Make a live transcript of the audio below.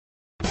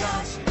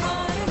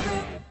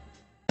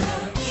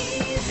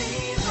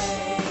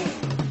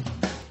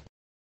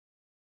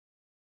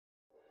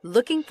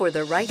Looking for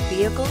the right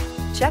vehicle?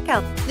 Check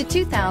out the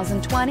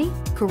 2020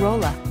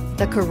 Corolla.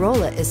 The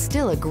Corolla is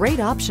still a great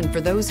option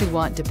for those who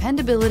want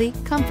dependability,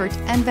 comfort,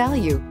 and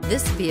value.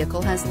 This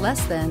vehicle has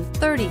less than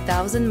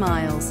 30,000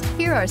 miles.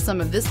 Here are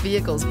some of this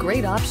vehicle's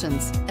great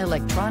options: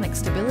 electronic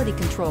stability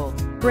control,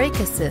 brake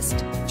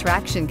assist,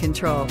 traction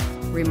control,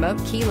 remote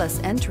keyless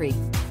entry,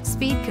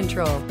 speed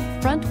control,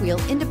 front wheel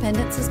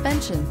independent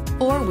suspension,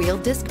 four-wheel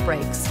disc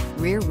brakes,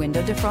 rear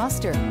window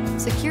defroster,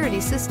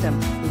 security system,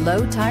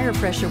 low tire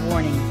pressure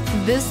warning.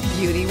 This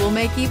beauty will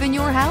make even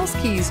your house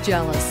keys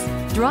jealous.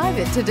 Drive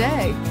it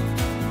today.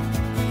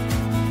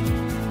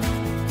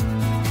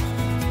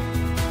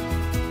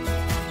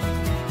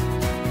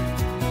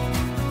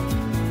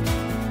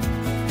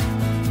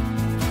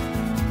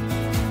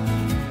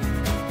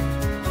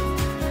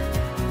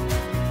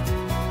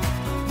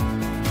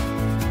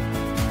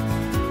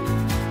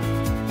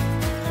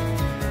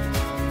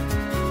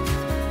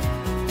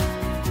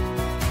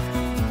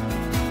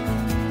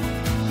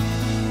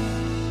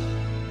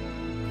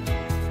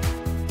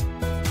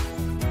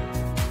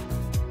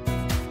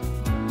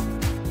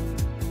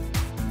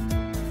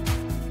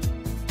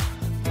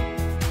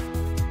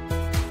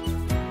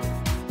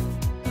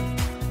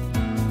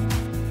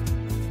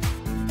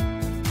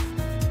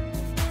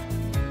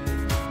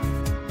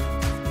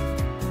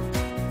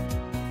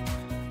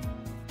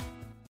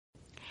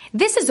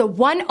 This is a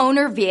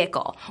one-owner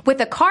vehicle with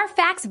a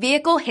Carfax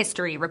Vehicle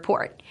History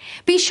Report.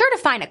 Be sure to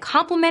find a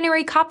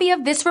complimentary copy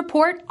of this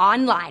report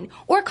online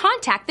or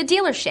contact the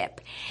dealership.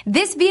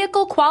 This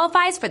vehicle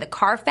qualifies for the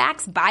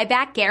Carfax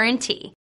Buyback Guarantee.